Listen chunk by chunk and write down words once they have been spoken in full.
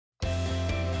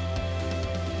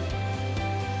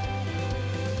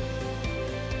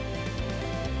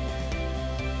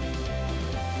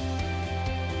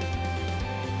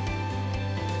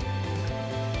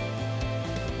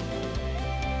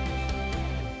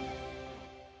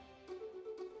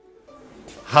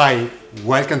Hi,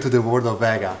 welcome to the world of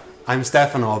Wega. I'm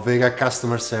Stefano of Wega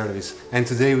Customer Service, and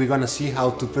today we're gonna see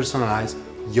how to personalize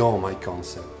your My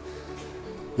Concept.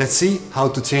 Let's see how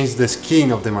to change the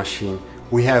skin of the machine.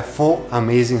 We have 4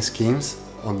 amazing skins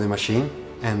on the machine,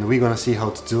 and we're gonna see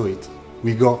how to do it.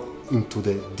 We go into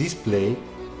the display,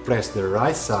 press the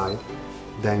right side,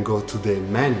 then go to the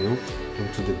menu,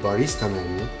 into the barista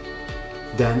menu.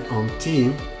 Then on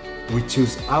theme, we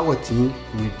choose our theme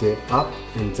with the up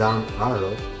and down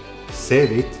arrow,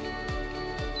 save it,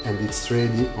 and it's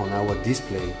ready on our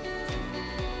display.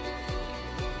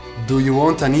 Do you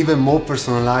want an even more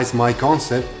personalized My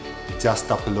Concept? Just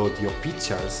upload your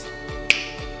pictures.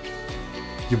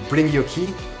 You bring your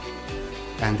key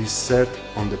and insert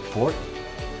on the port.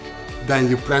 Then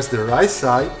you press the right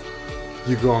side,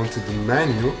 you go onto the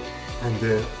menu,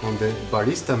 and on the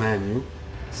barista menu,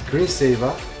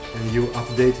 screensaver, and you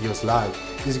update your slide.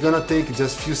 It's gonna take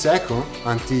just a few seconds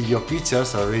until your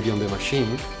pictures are ready on the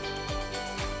machine.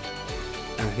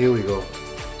 And here we go.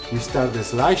 We start the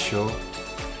slideshow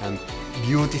and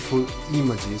beautiful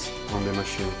images on the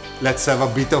machine. Let's have a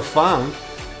bit of fun.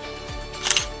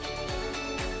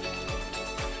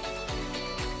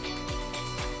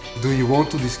 Do you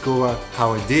want to discover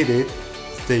how I did it?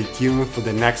 Stay tuned for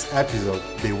the next episode,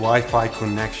 the Wi-Fi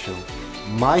connection.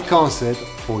 My concept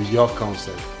for your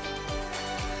concept.